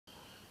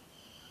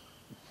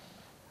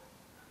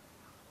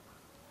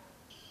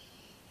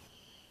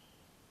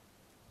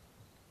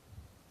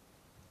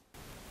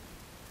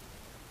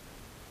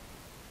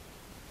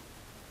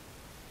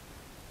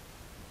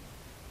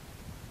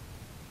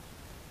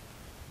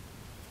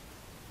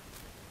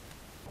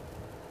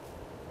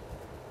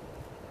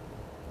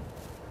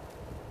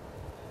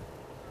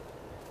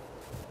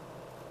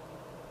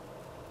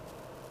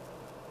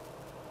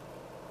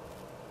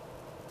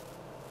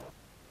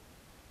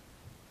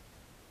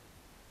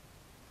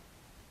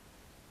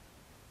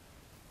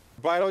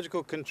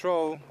Biological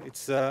control,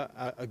 it's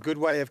a good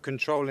way of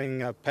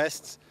controlling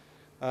pests.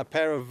 A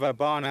pair of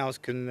barn owls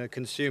can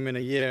consume in a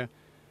year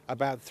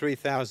about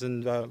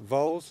 3,000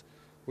 voles,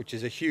 which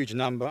is a huge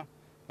number.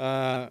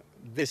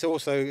 This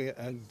also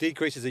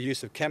decreases the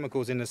use of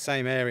chemicals in the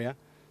same area,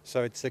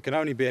 so it can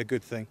only be a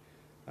good thing.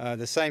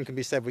 The same can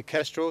be said with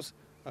kestrels.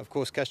 Of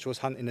course, kestrels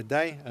hunt in the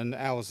day and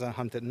owls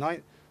hunt at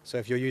night, so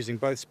if you're using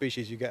both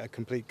species, you get a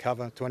complete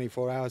cover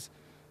 24 hours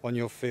on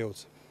your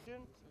fields.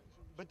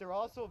 But they're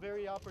also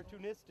very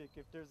opportunistic.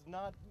 If there's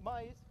not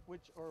mice,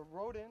 or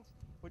rodents,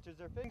 which is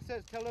their thing,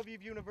 says Tel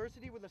Aviv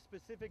University with a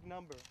specific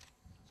number.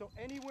 So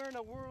anywhere in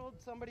the world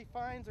somebody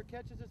finds or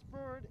catches this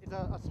bird, it's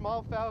a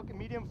small falcon,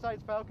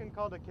 medium-sized falcon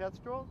called a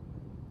kestrel,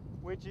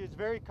 which is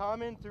very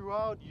common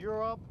throughout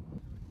Europe.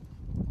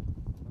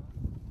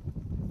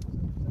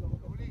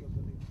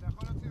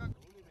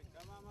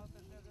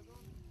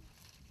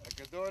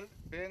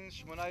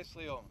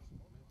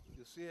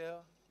 You see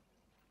here?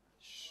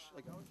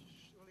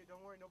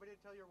 Don't worry, nobody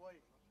tell your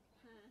wife.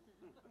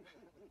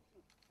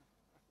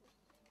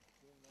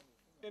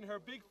 And her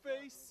big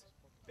face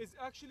is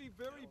actually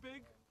very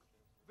big,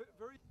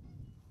 very.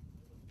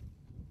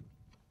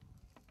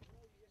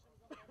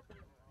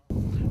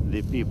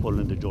 The people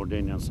in the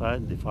Jordanian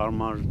side, the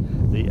farmers,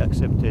 they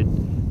accepted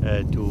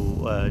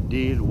to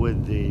deal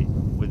with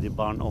the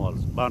barn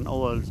owls. Barn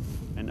owls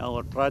in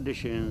our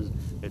traditions,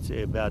 it's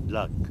a bad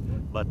luck.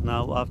 But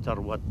now, after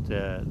what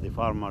the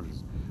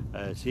farmers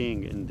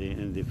seeing in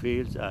the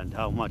fields and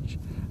how much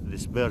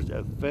these birds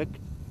affect,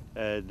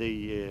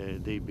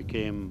 they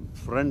became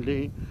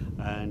friendly,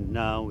 and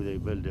now they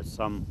build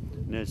some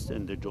nests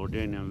in the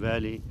Jordanian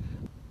Valley.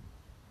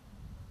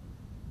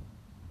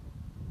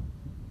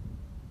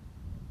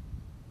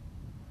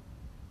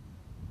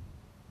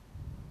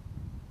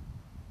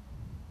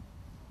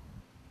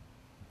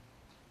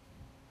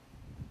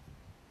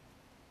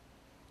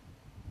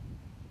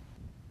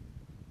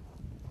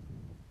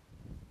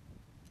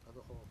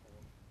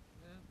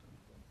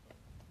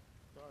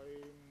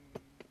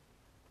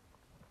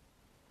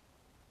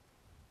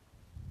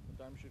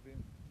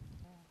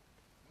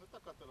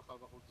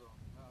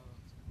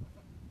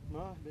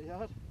 מה?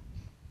 ביד?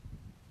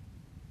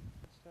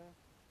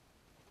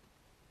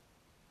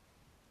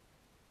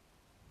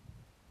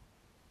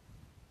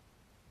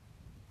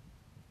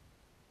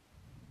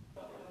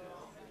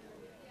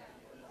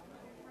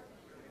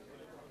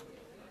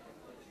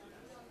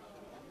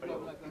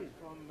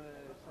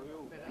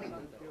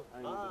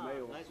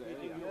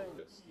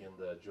 In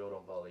the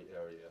Jordan Valley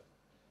area.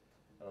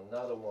 And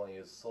another one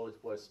is solid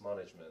waste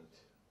management.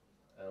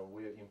 And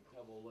we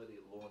have already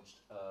launched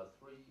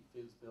three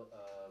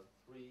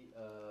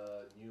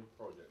new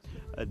projects.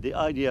 The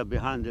idea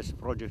behind this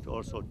project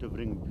also to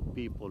bring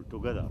people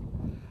together,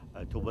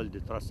 to build the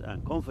trust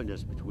and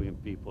confidence between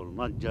people,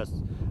 not just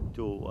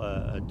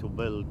to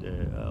build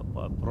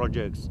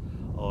projects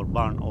or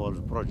barn owl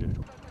projects.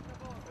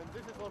 And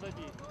this is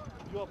already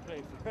your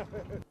place.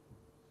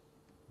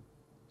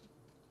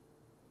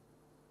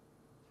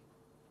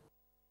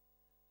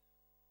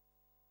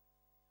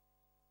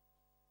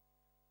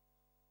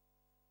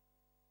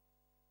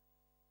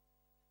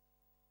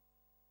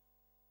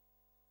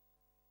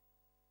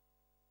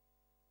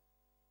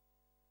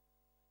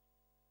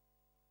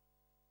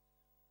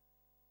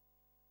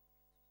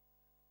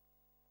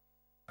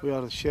 We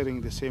are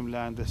sharing the same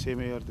land, the same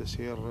air, the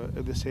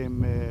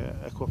same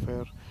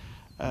aquifer,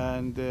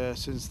 and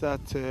since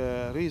that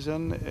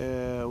reason,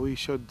 we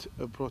should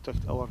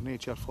protect our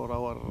nature for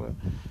our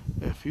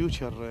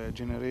future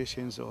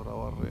generations or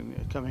our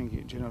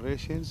coming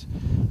generations.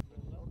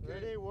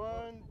 Ready?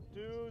 1,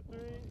 2, 3,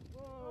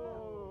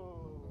 go!